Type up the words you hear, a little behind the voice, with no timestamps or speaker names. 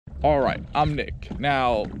All right, I'm Nick.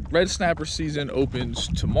 Now, red snapper season opens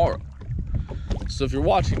tomorrow. So if you're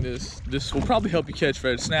watching this, this will probably help you catch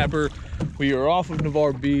red snapper. We are off of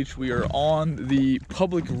Navarre Beach. We are on the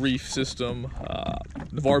public reef system,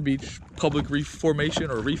 Navarre Beach Public Reef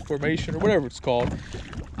Formation or Reef Formation or whatever it's called.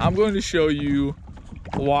 I'm going to show you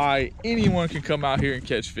why anyone can come out here and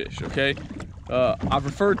catch fish, okay? I've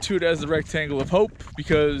referred to it as the rectangle of hope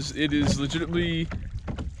because it is legitimately,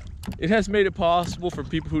 it has made it possible for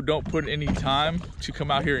people who don't put any time to come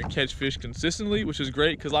out here and catch fish consistently, which is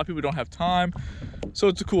great because a lot of people don't have time. So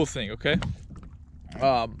it's a cool thing, okay?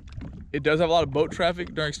 It does have a lot of boat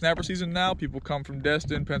traffic during snapper season now. People come from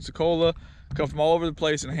Destin, Pensacola, come from all over the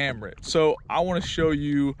place and hammer it. So I want to show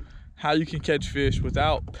you how you can catch fish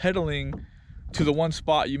without pedaling to the one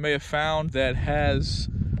spot you may have found that has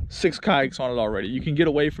 6 kayaks on it already. You can get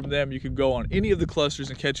away from them. You can go on any of the clusters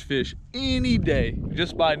and catch fish any day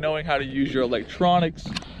just by knowing how to use your electronics.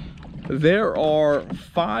 There are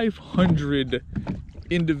 500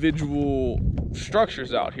 individual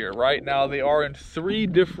structures out here right now. They are in 3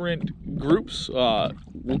 different groups.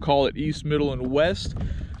 We'll call it east, middle, and west.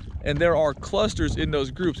 And there are clusters in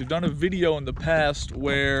those groups. We've done a video in the past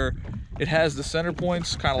where it has the center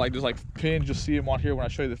points, kind of like just like pins. You'll see them on here when I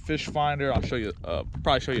show you the fish finder. I'll show you,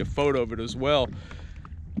 probably show you a photo of it as well.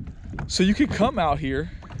 So you can come out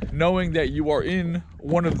here knowing that you are in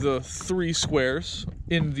one of the 3 squares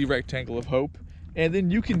in the rectangle of hope, and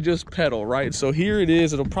then you can just pedal, right? So here it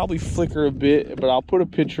is. It'll probably flicker a bit, but I'll put a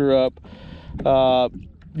picture up.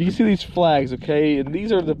 You can see these flags, okay? And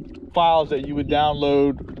these are the files that you would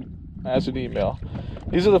download as an email.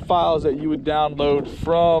 These are the files that you would download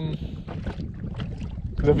from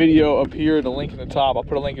the video up here, the link in the top. I'll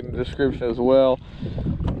put a link in the description as well.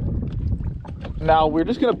 Now we're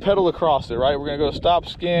just gonna pedal across it, right? We're gonna go to stop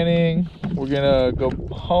scanning. We're gonna go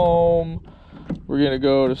home. We're gonna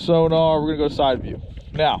go to sonar. We're gonna go to side view.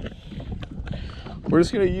 Now, we're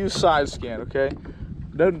just gonna use side scan, okay?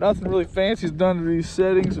 Nothing really fancy is done to these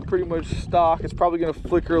settings. It's pretty much stock. It's probably gonna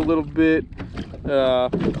flicker a little bit.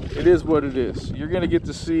 It is what it is. You're gonna get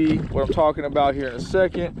to see what I'm talking about here in a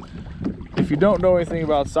second. If you don't know anything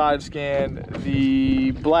about side scan,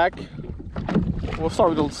 the black, we'll start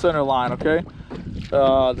with the center line, okay?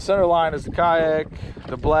 The center line is the kayak,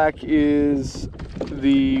 the black is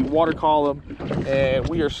the water column, and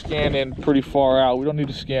we are scanning pretty far out. We don't need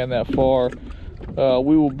to scan that far.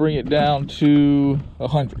 We will bring it down to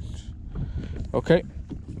 100, okay?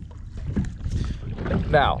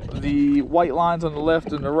 Now, the white lines on the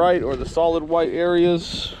left and the right, or the solid white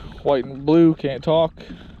areas, white and blue, can't talk,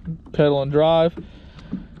 pedal and drive.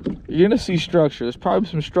 You're gonna see structure. There's probably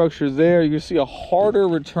some structure there. You're gonna see a harder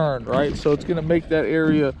return, right? So it's gonna make that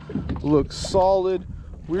area look solid.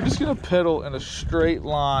 We're just gonna pedal in a straight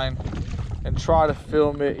line and try to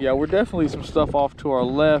film it. Yeah, we're definitely some stuff off to our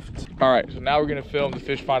left. All right, so now we're gonna film the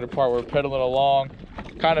fish finder part. We're pedaling along.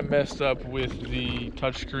 Kind of messed up with the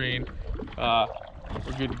touchscreen.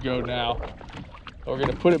 We're good to go now. We're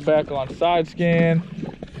gonna put it back on side scan.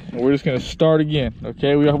 And we're just gonna start again,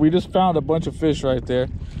 okay? We just found a bunch of fish right there,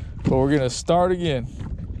 but we're gonna start again.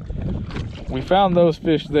 We found those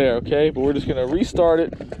fish there, okay? But we're just gonna restart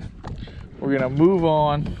it. We're gonna move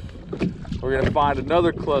on. We're gonna find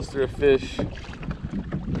another cluster of fish.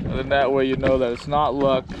 And then that way you know that it's not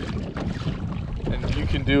luck. And you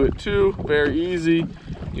can do it too, very easy.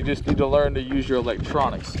 You just need to learn to use your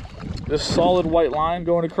electronics. This solid white line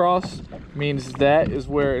going across means that is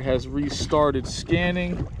where it has restarted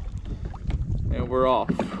scanning, and we're off.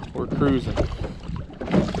 We're cruising.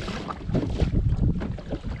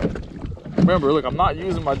 Remember, look, I'm not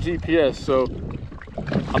using my GPS, so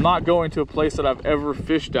I'm not going to a place that I've ever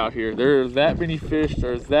fished out here. There are that many fish,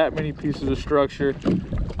 there's that many pieces of structure.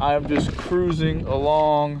 I am just cruising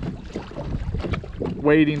along,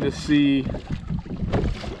 waiting to see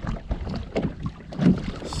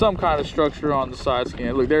some kind of structure on the side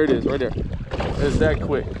scan. Look, there it is, right there. It's that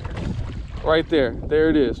quick. Right there, there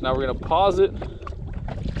it is. Now we're gonna pause it.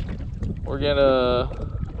 We're gonna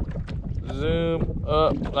zoom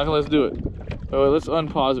up. Let's do it. Oh, let's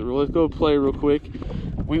unpause it. Let's go play real quick.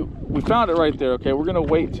 We found it right there, okay? We're gonna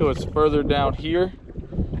wait till it's further down here.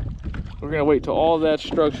 We're gonna wait till all that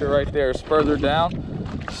structure right there is further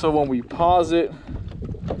down. So when we pause it,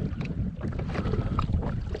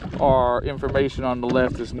 our information on the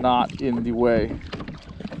left is not in the way.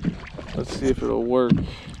 Let's see if it'll work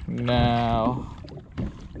now.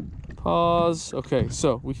 Pause. Okay,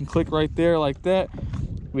 so we can click right there like that.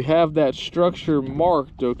 We have that structure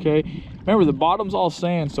marked, okay? Remember, the bottom's all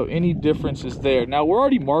sand, so any difference is there. Now, we're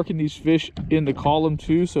already marking these fish in the column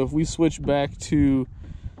too, so if we switch back to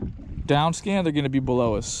down scan, they're going to be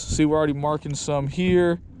below us. See, we're already marking some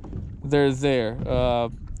here. They're there.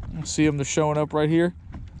 See them? They're showing up right here.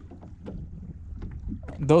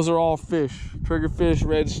 Those are all fish. Triggerfish,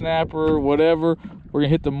 red snapper, whatever. We're going to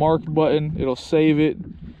hit the mark button. It'll save it.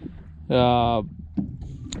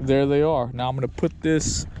 There they are. Now I'm going to put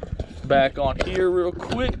this back on here real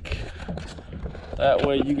quick. That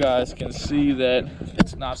way you guys can see that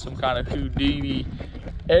it's not some kind of Houdini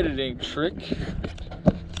editing trick.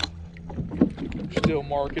 Still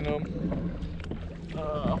marking them.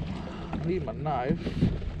 I need my knife,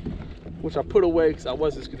 which I put away because I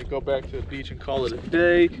was just going to go back to the beach and call it a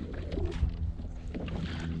day.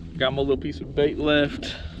 Got my little piece of bait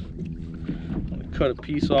left. I'm going to cut a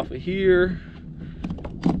piece off of here.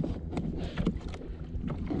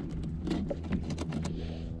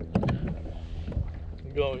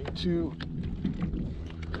 I'm going to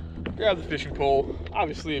grab the fishing pole.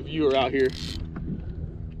 Obviously, if you are out here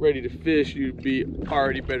ready to fish, you'd be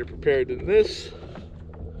already better prepared than this.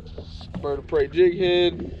 Bird of prey jig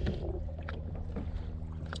head,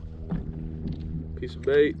 piece of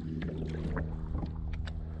bait.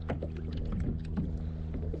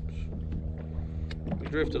 I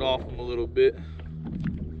drifted off them a little bit.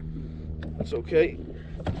 That's okay.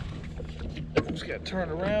 Just gotta turn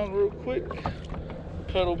around real quick.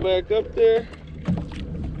 Pedal back up there.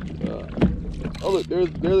 Oh look, there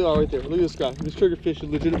they are right there. Look at this guy. This triggerfish is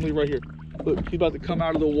legitimately right here. Look, he's about to come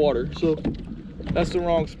out of the water. So that's the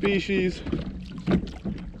wrong species.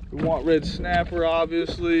 We want red snapper,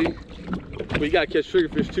 obviously. But you gotta catch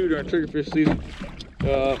triggerfish too during triggerfish season.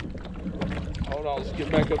 Hold on, let's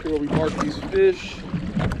get back up here where we mark these fish.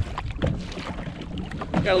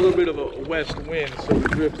 Got a little bit of a west wind, so we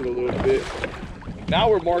drifted a little bit. Now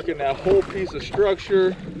we're marking that whole piece of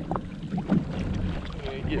structure.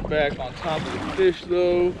 Get back on top of the fish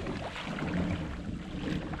though.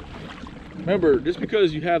 Remember, just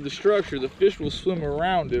because you have the structure, the fish will swim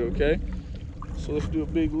around it, okay? So let's do a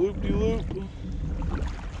big loop-de-loop.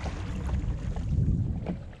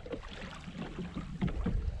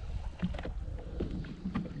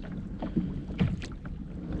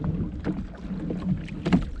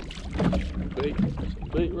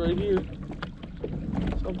 Bait right here.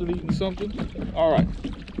 Something eating something. All right,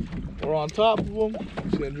 we're on top of them.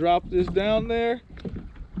 Just gonna drop this down there.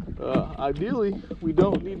 Ideally, we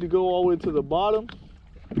don't need to go all the way to the bottom.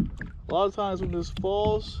 A lot of times when this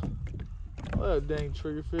falls, oh that dang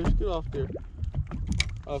triggerfish, get off there.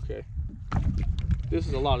 Okay, this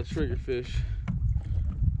is a lot of triggerfish.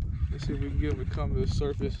 Let's see if we can get them to come to the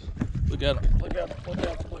surface. Look at them, look at them, look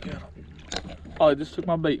at them, look at them. Oh, I just took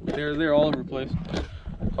my bait. They're all over the place.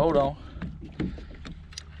 Hold on.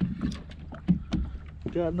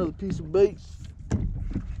 Got another piece of bait.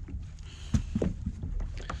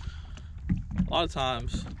 A lot of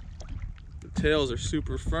times the tails are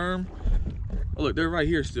super firm. Oh look, they're right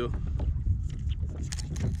here still.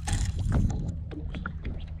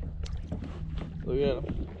 Look at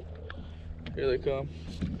them. Here they come.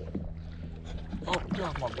 Oh, get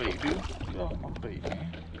off my bait, dude. Get off my bait.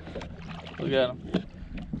 Look at them.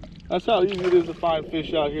 That's how easy it is to find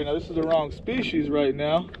fish out here. Now this is the wrong species right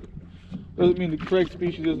now. Doesn't mean the correct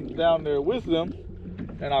species isn't down there with them.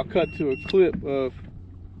 And I'll cut to a clip of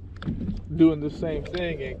doing the same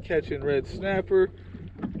thing and catching red snapper.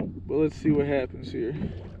 But let's see what happens here.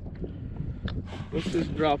 Let's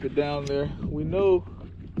just drop it down there. We know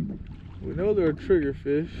there are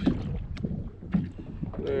triggerfish.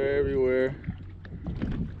 They're everywhere.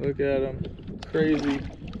 Look at them. Crazy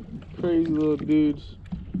little dudes.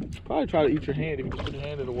 Probably try to eat your hand if you just put your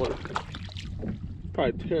hand in the water.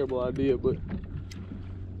 Probably a terrible idea, but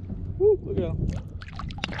woo, look at them.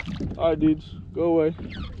 All right, dudes, go away.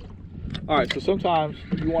 All right, so sometimes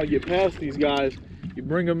if you want to get past these guys, you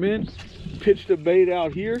bring them in, pitch the bait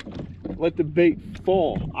out here, let the bait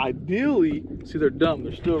fall. Ideally, see, they're dumb,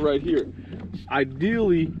 they're still right here.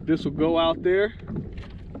 Ideally, this will go out there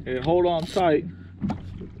and hold on tight.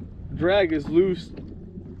 Drag is loose.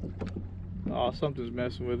 Oh, something's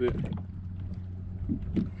messing with it.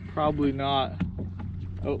 Probably not.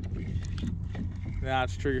 Oh, nah,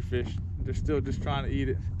 it's triggerfish. They're still just trying to eat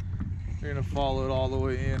it. They're gonna follow it all the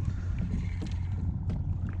way in.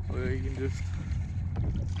 Well, you can just,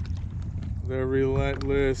 they're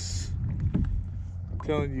relentless. I'm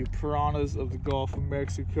telling you, piranhas of the Gulf of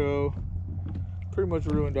Mexico pretty much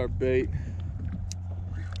ruined our bait.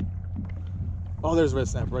 Oh, there's red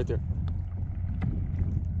snapper right there.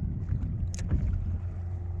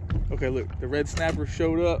 Okay, look, the red snapper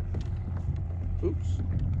showed up. Oops.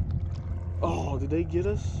 Oh, did they get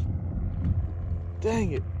us?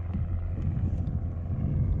 Dang it.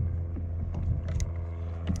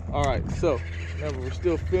 All right, so remember, we're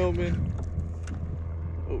still filming.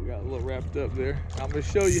 Oh, we got a little wrapped up there. I'm gonna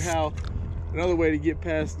show you how, another way to get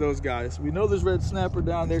past those guys. We know there's red snapper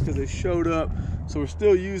down there because they showed up, so we're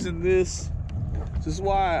still using this. This is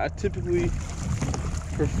why I typically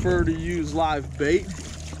prefer to use live bait.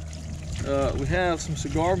 We have some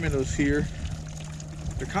cigar minnows here.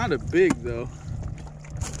 They're kind of big though.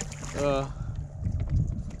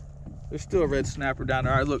 There's still a red snapper down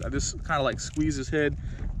there. All right, look, I just kind of like squeeze his head,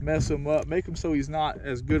 mess him up, make him so he's not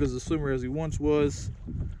as good as a swimmer as he once was.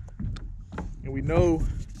 And we know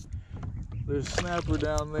there's snapper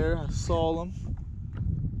down there. I saw him.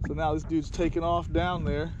 So now this dude's taking off down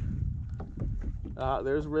there.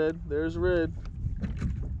 There's red, there's red.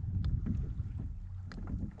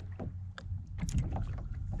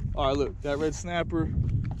 All right, look, that red snapper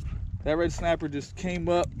just came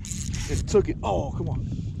up and took it. Oh, come on.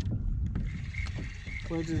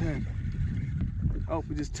 What just happened? Oh,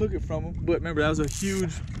 we just took it from him. But remember, that was a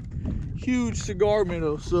huge cigar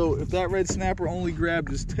minnow. So if that red snapper only grabbed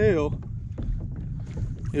his tail,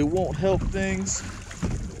 it won't help things.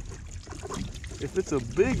 If it's a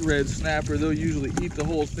big red snapper, they'll usually eat the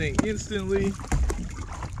whole thing instantly.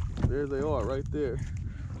 There they are, right there.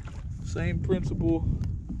 Same principle.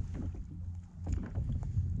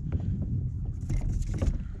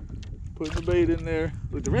 Putting the bait in there.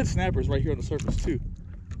 Look, the red snapper is right here on the surface too.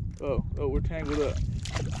 Oh, we're tangled up.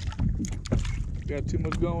 Got too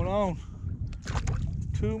much going on.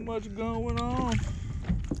 Too much going on.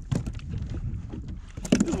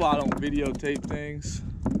 This is why I don't videotape things.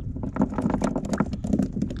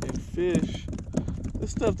 And fish.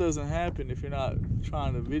 This stuff doesn't happen if you're not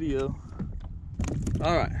trying to video.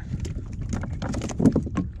 All right.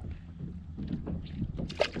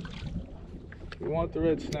 We want the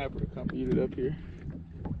red snapper to come eat it up here.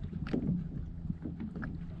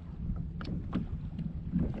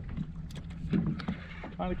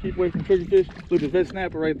 Trying to keep away from triggerfish. Look, there's red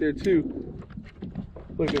snapper right there too.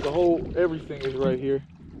 Look, there's a whole, everything is right here.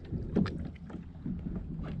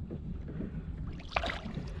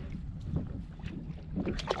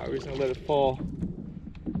 Alright, we're just gonna let it fall.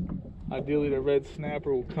 Ideally the red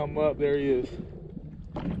snapper will come up. There he is.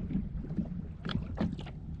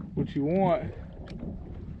 What you want,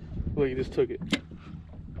 look, he just took it.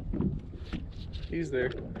 He's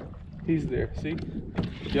there. He's there, see?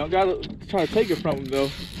 You don't gotta try to take it from him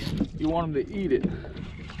though. You want him to eat it.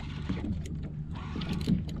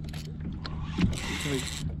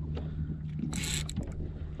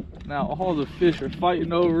 Now all the fish are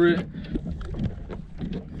fighting over it.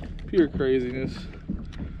 Pure craziness.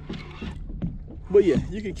 But yeah,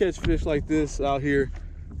 you can catch fish like this out here.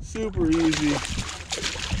 Super easy.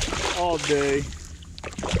 All day.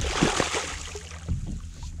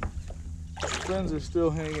 Friends are still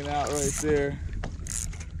hanging out right there.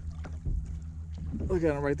 Look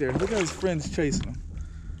at him right there. Look at his friends chasing him.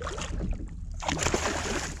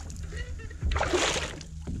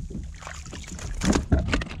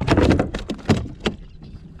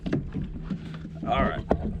 All right.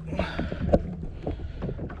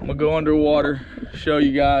 I'm gonna go underwater, show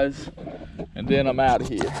you guys, and then I'm out of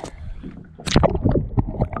here.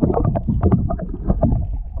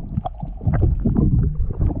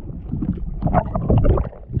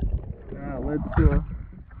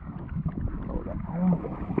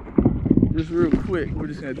 Just real quick, we're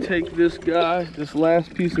just gonna take this guy, this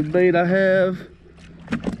last piece of bait I have,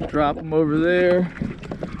 drop him over there.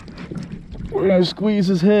 We're gonna squeeze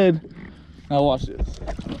his head. Now watch this.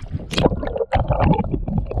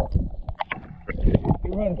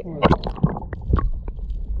 You're running for it.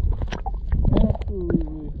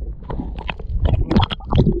 Absolutely.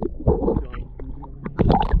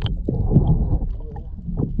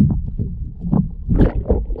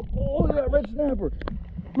 Oh, look at that red snapper.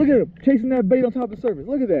 Look at him chasing that bait on top of the surface.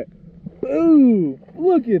 Look at that. Boom!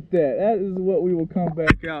 Look at that. That is what we will come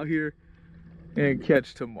back out here and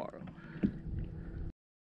catch tomorrow.